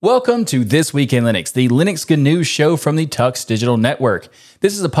Welcome to This Week in Linux, the Linux Good News show from the Tux Digital Network.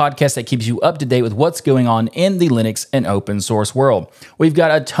 This is a podcast that keeps you up to date with what's going on in the Linux and open source world. We've got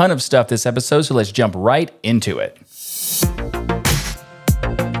a ton of stuff this episode, so let's jump right into it.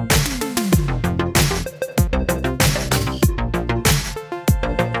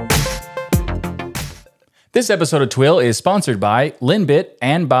 This episode of Twill is sponsored by Linbit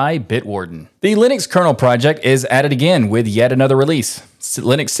and by Bitwarden. The Linux kernel project is at it again with yet another release.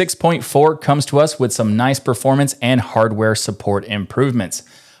 Linux 6.4 comes to us with some nice performance and hardware support improvements.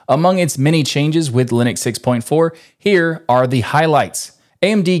 Among its many changes with Linux 6.4, here are the highlights.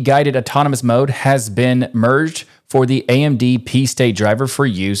 AMD guided autonomous mode has been merged for the AMD P-State driver for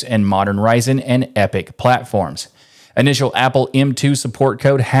use in modern Ryzen and EPYC platforms. Initial Apple M2 support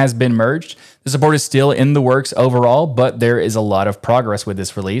code has been merged. The support is still in the works overall, but there is a lot of progress with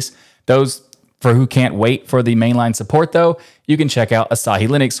this release. Those for who can't wait for the mainline support, though, you can check out Asahi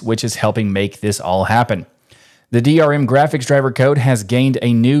Linux, which is helping make this all happen. The DRM graphics driver code has gained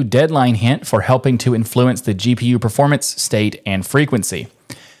a new deadline hint for helping to influence the GPU performance, state, and frequency.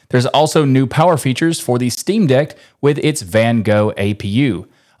 There's also new power features for the Steam Deck with its Van Gogh APU.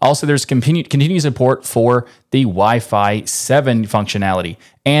 Also, there's continued support for the Wi-Fi 7 functionality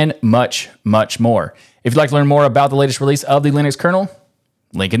and much, much more. If you'd like to learn more about the latest release of the Linux kernel,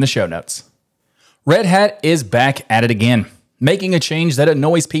 link in the show notes. Red Hat is back at it again, making a change that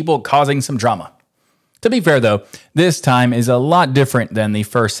annoys people, causing some drama. To be fair, though, this time is a lot different than the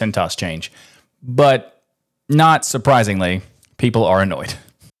first CentOS change, but not surprisingly, people are annoyed.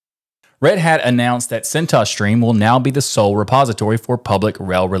 Red Hat announced that CentOS Stream will now be the sole repository for public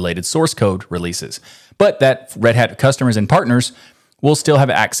RHEL-related source code releases, but that Red Hat customers and partners will still have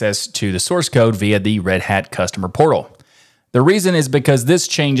access to the source code via the Red Hat customer portal. The reason is because this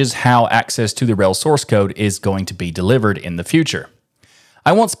changes how access to the RHEL source code is going to be delivered in the future.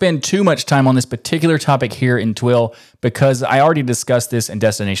 I won't spend too much time on this particular topic here in Twill because I already discussed this in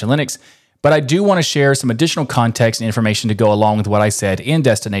Destination Linux, but I do want to share some additional context and information to go along with what I said in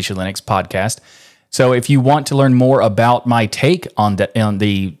Destination Linux podcast. So if you want to learn more about my take on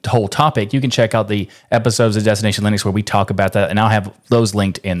the whole topic, you can check out the episodes of Destination Linux where we talk about that, and I'll have those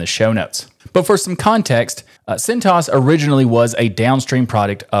linked in the show notes. But for some context, CentOS originally was a downstream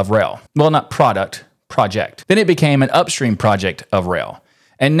product of RHEL. Well, not product, project. Then it became an upstream project of RHEL.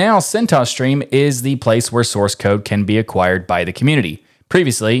 And now CentOS Stream is the place where source code can be acquired by the community.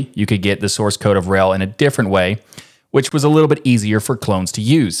 Previously, you could get the source code of RHEL in a different way, which was a little bit easier for clones to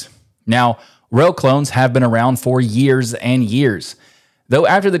use. Now, RHEL clones have been around for years and years, though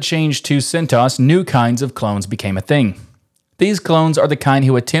after the change to CentOS, new kinds of clones became a thing. These clones are the kind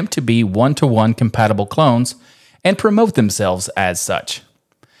who attempt to be one-to-one compatible clones and promote themselves as such.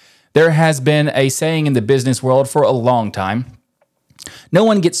 There has been a saying in the business world for a long time: no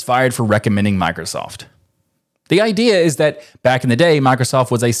one gets fired for recommending Microsoft. The idea is that back in the day,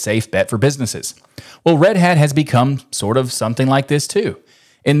 Microsoft was a safe bet for businesses. Well, Red Hat has become sort of something like this too.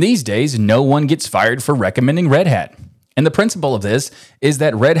 In these days, no one gets fired for recommending Red Hat. And the principle of this is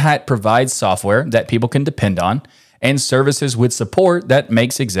that Red Hat provides software that people can depend on and services with support that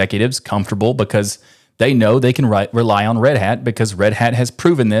makes executives comfortable because they know they can rely on Red Hat because Red Hat has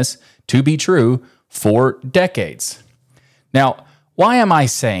proven this to be true for decades. Now, why am I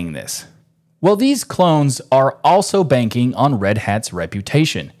saying this? Well, these clones are also banking on Red Hat's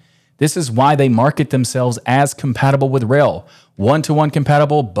reputation. This is why they market themselves as compatible with RHEL, one-to-one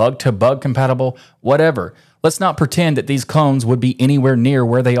compatible, bug-to-bug compatible, whatever. Let's not pretend that these clones would be anywhere near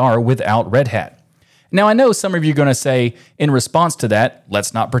where they are without Red Hat. Now, I know some of you are going to say, in response to that,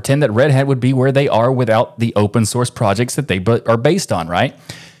 let's not pretend that Red Hat would be where they are without the open source projects that they are based on, right?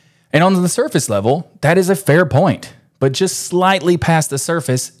 And on the surface level, that is a fair point. But just slightly past the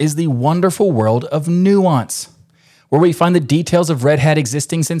surface is the wonderful world of nuance, where we find the details of Red Hat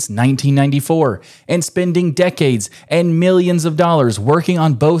existing since 1994 and spending decades and millions of dollars working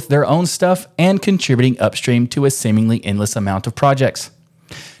on both their own stuff and contributing upstream to a seemingly endless amount of projects.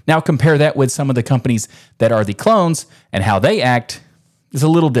 Now compare that with some of the companies that are the clones, and how they act is a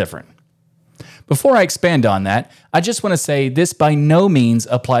little different. Before I expand on that, I just want to say this by no means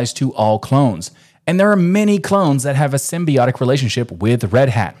applies to all clones. And there are many clones that have a symbiotic relationship with Red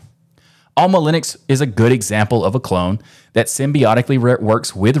Hat. Alma Linux is a good example of a clone that symbiotically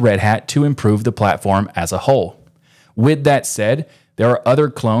works with Red Hat to improve the platform as a whole. With that said, there are other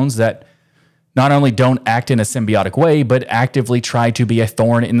clones that not only don't act in a symbiotic way, but actively try to be a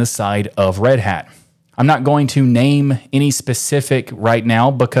thorn in the side of Red Hat. I'm not going to name any specific right now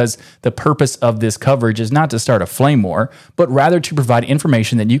because the purpose of this coverage is not to start a flame war, but rather to provide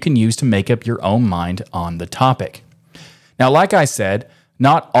information that you can use to make up your own mind on the topic. Now, like I said,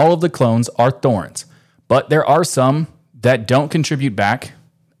 Not all of the clones are thorns, but there are some that don't contribute back,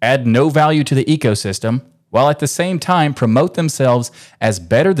 add no value to the ecosystem, while at the same time promote themselves as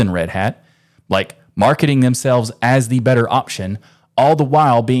better than Red Hat, like marketing themselves as the better option, all the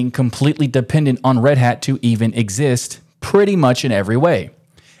while being completely dependent on Red Hat to even exist pretty much in every way.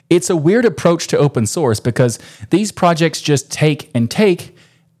 It's a weird approach to open source because these projects just take and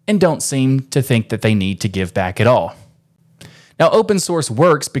don't seem to think that they need to give back at all. Now, open source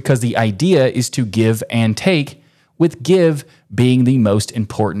works because the idea is to give and take, with give being the most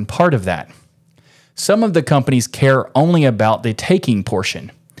important part of that. Some of the companies care only about the taking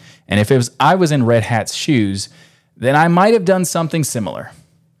portion. And if I was in Red Hat's shoes, then I might have done something similar.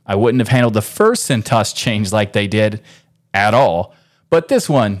 I wouldn't have handled the first CentOS change like they did at all. But this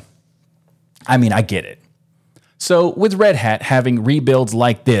one, I get it. So with Red Hat having rebuilds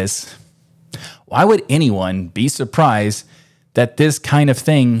like this, why would anyone be surprised that this kind of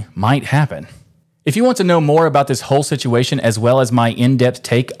thing might happen? If you want to know more about this whole situation as well as my in-depth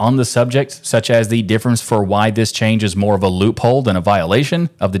take on the subject, such as the difference for why this change is more of a loophole than a violation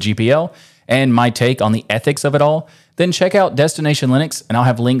of the GPL, and my take on the ethics of it all, then check out Destination Linux, and I'll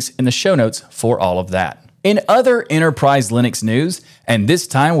have links in the show notes for all of that. In other enterprise Linux news, and this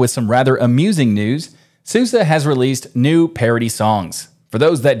time with some rather amusing news, SUSE has released new parody songs. For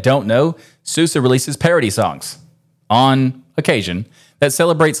those that don't know, SUSE releases parody songs on occasion that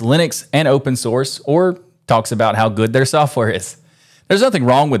celebrates Linux and open source or talks about how good their software is. There's nothing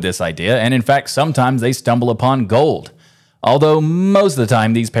wrong with this idea, and in fact, sometimes they stumble upon gold. Although most of the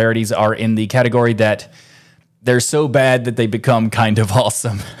time, these parodies are in the category that they're so bad that they become kind of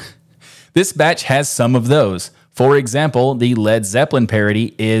awesome. This batch has some of those. For example, the Led Zeppelin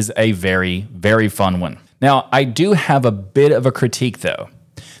parody is a very, very fun one. Now, I do have a bit of a critique, though,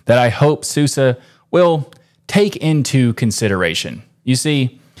 that I hope SUSE will take into consideration. You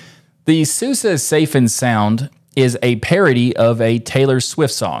see, the SUSE Safe and Sound is a parody of a Taylor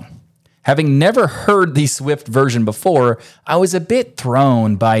Swift song. Having never heard the Swift version before, I was a bit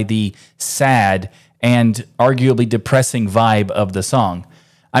thrown by the sad and arguably depressing vibe of the song.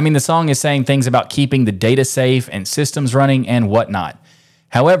 The song is saying things about keeping the data safe and systems running and whatnot.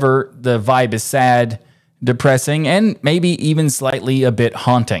 However, the vibe is sad, depressing, and maybe even slightly a bit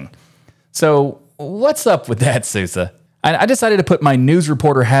haunting. So, what's up with that, SUSE? I decided to put my news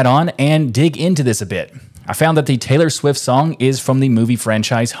reporter hat on and dig into this a bit. I found that the Taylor Swift song is from the movie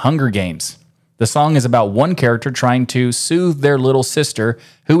franchise Hunger Games. The song is about one character trying to soothe their little sister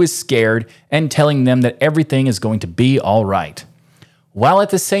who is scared and telling them that everything is going to be all right, while at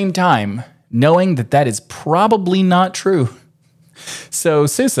the same time knowing that that is probably not true. So,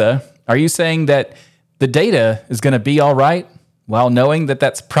 SUSE, are you saying that the data is going to be all right while knowing that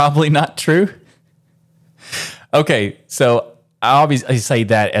that's probably not true? Okay, so I obviously say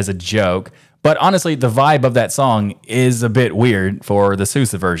that as a joke, but honestly, the vibe of that song is a bit weird for the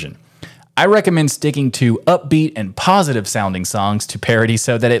SUSE version. I recommend sticking to upbeat and positive sounding songs to parody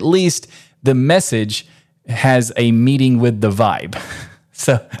so that at least the message has a meeting with the vibe.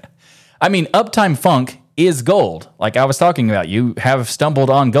 So, Uptime Funk is gold. Like I was talking about, you have stumbled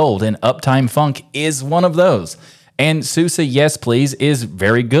on gold, and Uptime Funk is one of those. And SUSE Yes Please is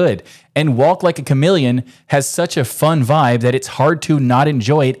very good. And Walk Like a Chameleon has such a fun vibe that it's hard to not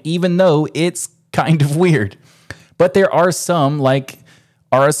enjoy it, even though it's kind of weird. But there are some like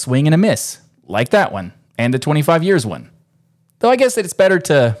are a swing and a miss, like that one, and the 25 years one. Though I guess that it's better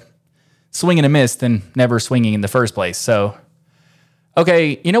to swing and a miss than never swinging in the first place. So,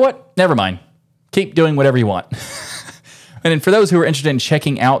 okay, you know what? Never mind. Keep doing whatever you want. And then for those who are interested in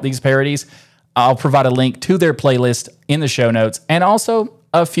checking out these parodies, I'll provide a link to their playlist in the show notes, and also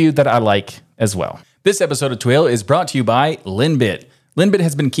a few that I like as well. This episode of Twill is brought to you by Linbit. Linbit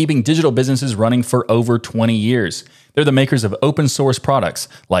has been keeping digital businesses running for over 20 years. They're the makers of open source products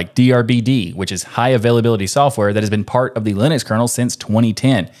like DRBD, which is high availability software that has been part of the Linux kernel since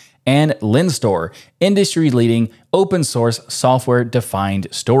 2010, and LinStore, industry-leading open source software-defined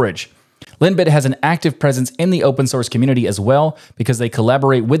storage. Linbit has an active presence in the open source community as well because they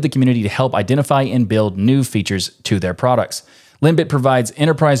collaborate with the community to help identify and build new features to their products. Linbit provides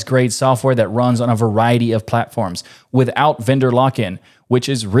enterprise-grade software that runs on a variety of platforms without vendor lock-in, which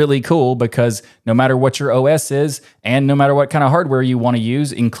is really cool because no matter what your OS is and no matter what kind of hardware you want to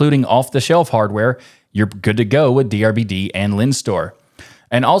use, including off-the-shelf hardware, you're good to go with DRBD and LinStore.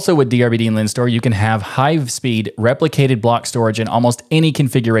 And also with DRBD and LinStore, you can have high-speed replicated block storage in almost any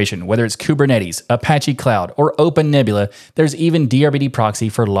configuration, whether it's Kubernetes, Apache Cloud, or OpenNebula. There's even DRBD proxy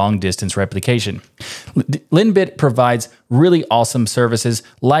for long-distance replication. Linbit provides really awesome services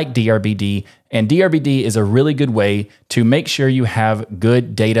like DRBD And DRBD is a really good way to make sure you have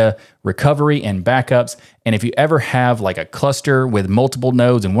good data recovery and backups. And if you ever have like a cluster with multiple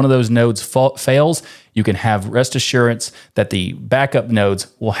nodes and one of those nodes fails, you can have rest assurance that the backup nodes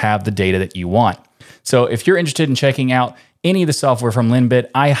will have the data that you want. So if you're interested in checking out any of the software from Linbit,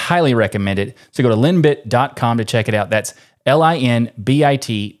 I highly recommend it. So go to linbit.com to check it out. That's linbit.com.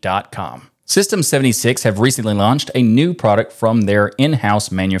 System76 have recently launched a new product from their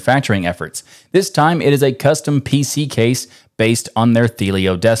in-house manufacturing efforts. This time, it is a custom PC case based on their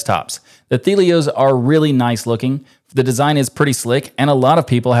Thelio desktops. The Thelios are really nice looking. The design is pretty slick, and a lot of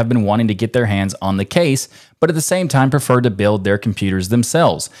people have been wanting to get their hands on the case, but at the same time prefer to build their computers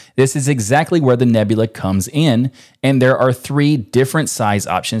themselves. This is exactly where the Nebula comes in, and there are 3 different size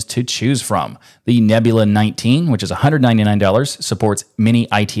options to choose from. The Nebula 19, which is $199, supports Mini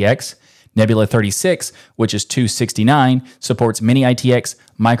ITX. Nebula 36, which is $269, supports Mini ITX,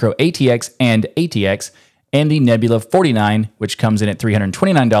 Micro ATX, and ATX, and the Nebula 49, which comes in at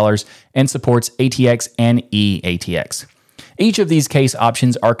 $329 and supports ATX and eATX. Each of these case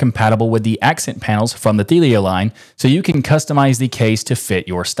options are compatible with the accent panels from the Thelio line, so you can customize the case to fit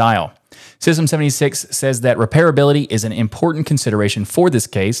your style. System76 says that repairability is an important consideration for this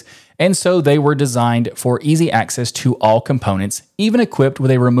case, and so they were designed for easy access to all components, even equipped with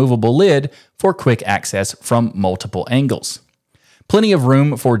a removable lid for quick access from multiple angles. Plenty of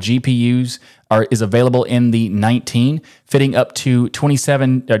room for GPUs is available in the 19, fitting up to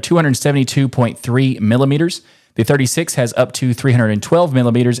 272.3 millimeters. The 36 has up to 312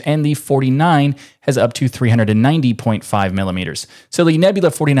 millimeters, and the 49 has up to 390.5 millimeters. So the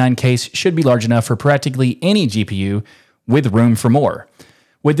Nebula 49 case should be large enough for practically any GPU with room for more.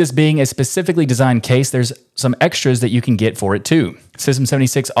 With this being a specifically designed case, there's some extras that you can get for it too.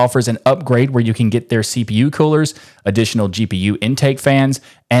 System76 offers an upgrade where you can get their CPU coolers, additional GPU intake fans,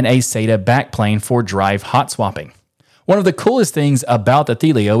 and a SATA backplane for drive hot swapping. One of the coolest things about the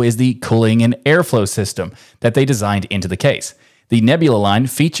Thelio is the cooling and airflow system that they designed into the case. The Nebula line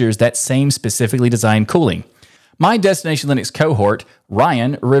features that same specifically designed cooling. My Destination Linux cohort,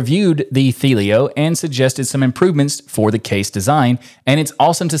 Ryan, reviewed the Thelio and suggested some improvements for the case design, and it's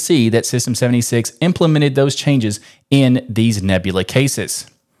awesome to see that System76 implemented those changes in these Nebula cases.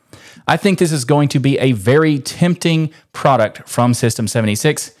 I think this is going to be a very tempting product from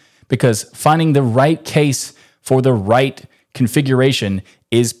System76 because finding the right case for the right configuration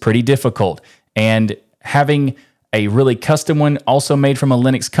is pretty difficult, and having a really custom one also made from a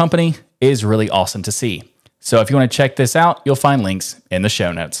Linux company is really awesome to see. So if you want to check this out, you'll find links in the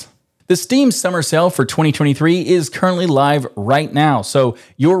show notes. The Steam Summer Sale for 2023 is currently live right now, so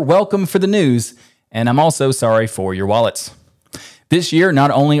you're welcome for the news, and I'm also sorry for your wallets. This year,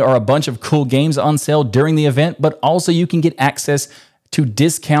 not only are a bunch of cool games on sale during the event, but also you can get access to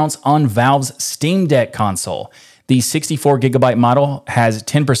discounts on Valve's Steam Deck console. The 64GB model has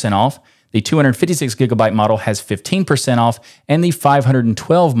 10% off, the 256GB model has 15% off, and the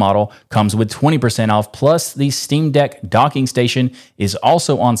 512 model comes with 20% off, plus the Steam Deck docking station is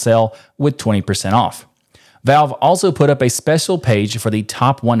also on sale with 20% off. Valve also put up a special page for the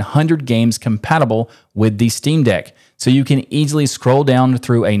top 100 games compatible with the Steam Deck, so you can easily scroll down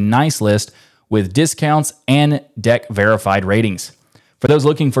through a nice list with discounts and deck verified ratings. For those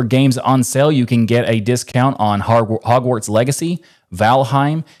looking for games on sale, you can get a discount on Hogwarts Legacy,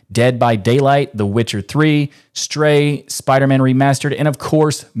 Valheim, Dead by Daylight, The Witcher 3, Stray, Spider-Man Remastered, and of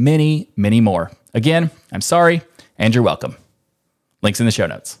course, many, many more. Again, I'm sorry, and you're welcome. Links in the show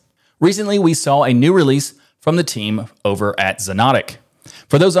notes. Recently, we saw a new release from the team over at Xonotic.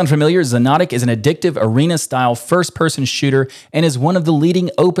 For those unfamiliar, Xonotic is an addictive arena-style first-person shooter and is one of the leading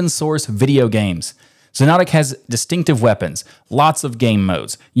open-source video games. Xonotic has distinctive weapons, lots of game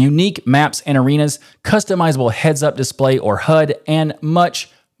modes, unique maps and arenas, customizable heads-up display or HUD, and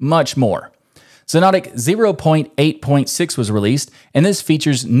much, much more. Xonotic 0.8.6 was released, and this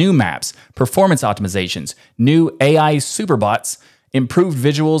features new maps, performance optimizations, new AI superbots, improved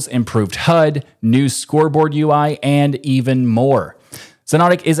visuals, improved HUD, new scoreboard UI, and even more.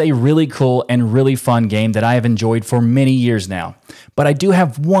 Xonotic is a really cool and really fun game that I have enjoyed for many years now, but I do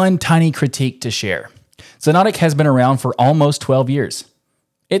have one tiny critique to share. Xonotic has been around for almost 12 years.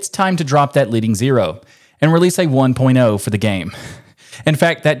 It's time to drop that leading 0 and release a 1.0 for the game. In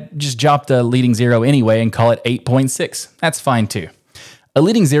fact, that just drop the leading 0 anyway and call it 8.6. That's fine too. A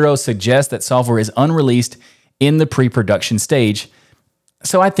leading 0 suggests that software is unreleased in the pre-production stage,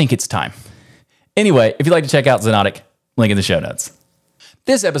 so I think it's time. Anyway, if you'd like to check out Xonotic, link in the show notes.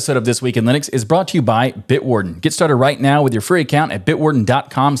 This episode of This Week in Linux is brought to you by Bitwarden. Get started right now with your free account at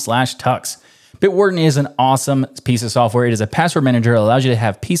bitwarden.com/tux. Bitwarden is an awesome piece of software. It is a password manager that allows you to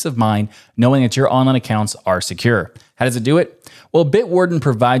have peace of mind knowing that your online accounts are secure. How does it do it? Well, Bitwarden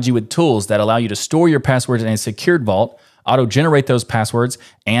provides you with tools that allow you to store your passwords in a secured vault, auto-generate those passwords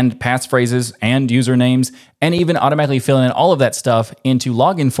and passphrases and usernames, and even automatically fill in all of that stuff into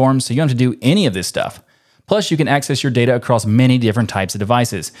login forms so you don't have to do any of this stuff. Plus, you can access your data across many different types of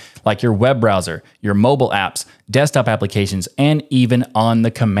devices, like your web browser, your mobile apps, desktop applications, and even on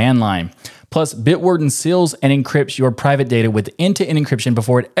the command line. Plus, Bitwarden seals and encrypts your private data with end-to-end encryption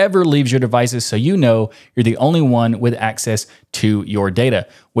before it ever leaves your devices, so you know you're the only one with access to your data,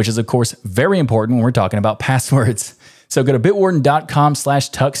 which is, of course, very important when we're talking about passwords. So go to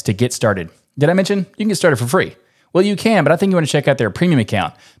bitwarden.com/tux to get started. Did I mention you can get started for free? Well, you can, but I think you want to check out their premium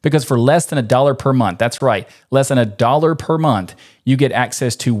account because for less than $1 per month, that's right, less than $1 per month, you get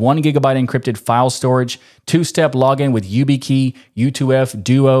access to 1 gigabyte encrypted file storage, 2-step login with YubiKey, U2F,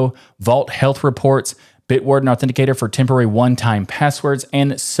 Duo, Vault Health Reports, Bitwarden Authenticator for temporary one-time passwords,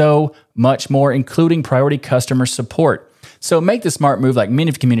 and so much more, including priority customer support. So make the smart move like many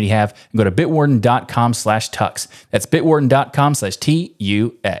of the community have and go to bitwarden.com/tux. That's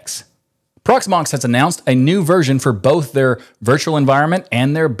bitwarden.com/TUX. Proxmox has announced a new version for both their virtual environment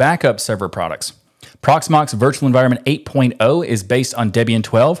and their backup server products. Proxmox Virtual Environment 8.0 is based on Debian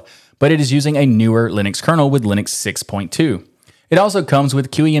 12, but it is using a newer Linux kernel with Linux 6.2. It also comes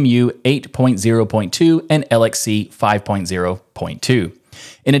with QEMU 8.0.2 and LXC 5.0.2.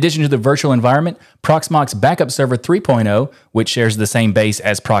 In addition to the virtual environment, Proxmox Backup Server 3.0, which shares the same base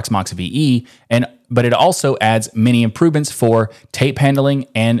as Proxmox VE, but it also adds many improvements for tape handling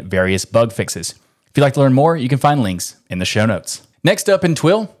and various bug fixes. If you'd like to learn more, you can find links in the show notes. Next up in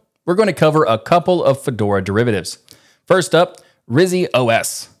Twill, we're going to cover a couple of Fedora derivatives. First up, Rizzy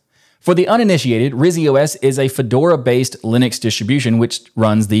OS. For the uninitiated, Rizzy OS is a Fedora-based Linux distribution which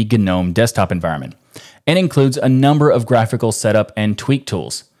runs the GNOME desktop environment and includes a number of graphical setup and tweak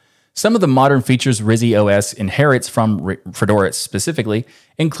tools. Some of the modern features Rizzy OS inherits from Fedora specifically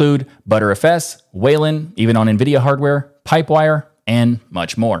include ButterFS, Wayland, even on NVIDIA hardware, Pipewire, and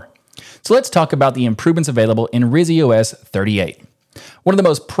much more. So let's talk about the improvements available in Rizzy OS 38. One of the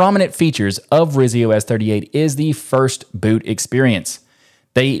most prominent features of Rizzy OS 38 is the first boot experience.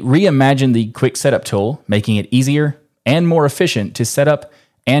 They reimagined the quick setup tool, making it easier and more efficient to set up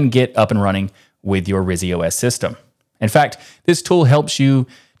and get up and running with your Rizzy OS system. In fact, this tool helps you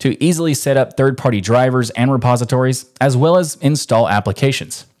to easily set up third-party drivers and repositories, as well as install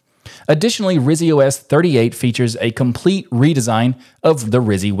applications. Additionally, Rizzy OS 38 features a complete redesign of the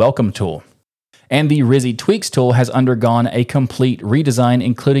Rizzy Welcome tool. And the Rizzy Tweaks tool has undergone a complete redesign,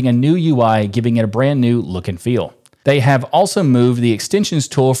 including a new UI, giving it a brand new look and feel. They have also moved the extensions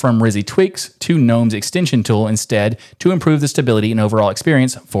tool from Rizzy Tweaks to GNOME's extension tool instead to improve the stability and overall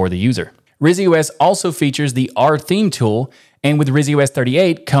experience for the user. Rizzy OS also features the RTheme tool, and with Rizzy OS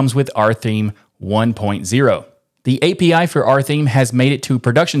 38 comes with RTheme 1.0. The API for RTheme has made it to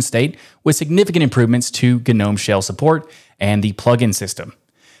production state with significant improvements to GNOME shell support and the plugin system.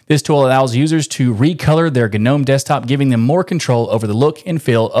 This tool allows users to recolor their GNOME desktop, giving them more control over the look and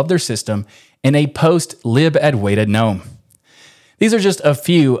feel of their system in a post-libadwaita GNOME. These are just a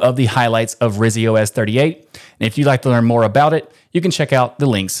few of the highlights of Rizzy OS 38, and if you'd like to learn more about it, you can check out the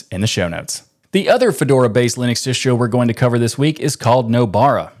links in the show notes. The other Fedora-based Linux distro we're going to cover this week is called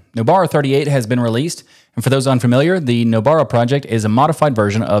Nobara. Nobara 38 has been released, and for those unfamiliar, the Nobara project is a modified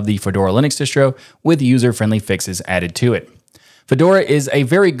version of the Fedora Linux distro with user-friendly fixes added to it. Fedora is a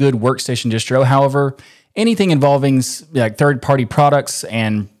very good workstation distro. However, anything involving like third-party products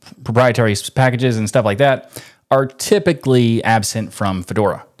and proprietary packages and stuff like that are typically absent from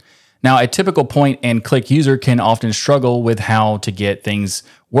Fedora. Now, a typical point-and-click user can often struggle with how to get things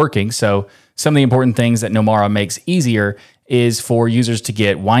working, so some of the important things that Nobara makes easier is for users to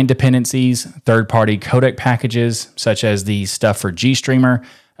get wine dependencies, third-party codec packages, such as the stuff for GStreamer,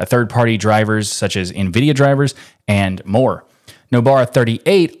 third-party drivers, such as NVIDIA drivers, and more. Nobara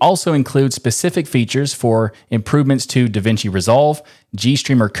 38 also includes specific features for improvements to DaVinci Resolve,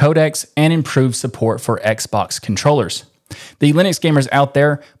 GStreamer codecs, and improved support for Xbox controllers. The Linux gamers out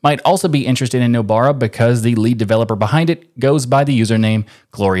there might also be interested in Nobara because the lead developer behind it goes by the username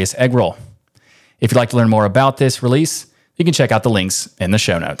Glorious Eggroll. If you'd like to learn more about this release, you can check out the links in the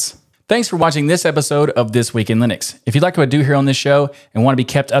show notes. Thanks for watching this episode of This Week in Linux. If you like what I do here on this show and want to be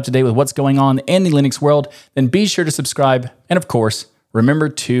kept up to date with what's going on in the Linux world, then be sure to subscribe. And of course, remember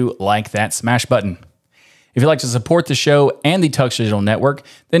to like that smash button. If you'd like to support the show and the Tux Digital Network,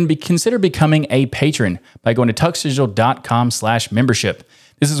 then consider becoming a patron by going to tuxdigital.com/membership.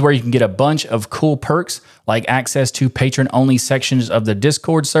 This is where you can get a bunch of cool perks like access to patron-only sections of the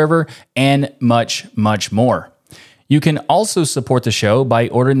Discord server and much, much more. You can also support the show by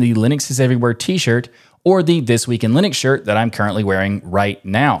ordering the Linux is Everywhere t-shirt or the This Week in Linux shirt that I'm currently wearing right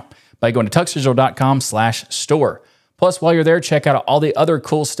now by going to tuxdigital.com/store. Plus, while you're there, check out all the other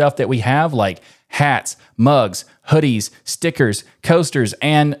cool stuff that we have like hats, mugs, hoodies, stickers, coasters,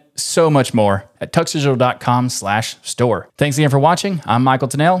 and so much more at tuxdigital.com/store. Thanks again for watching. I'm Michael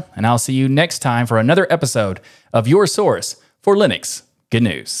Tennell, and I'll see you next time for another episode of your source for Linux Good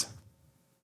News.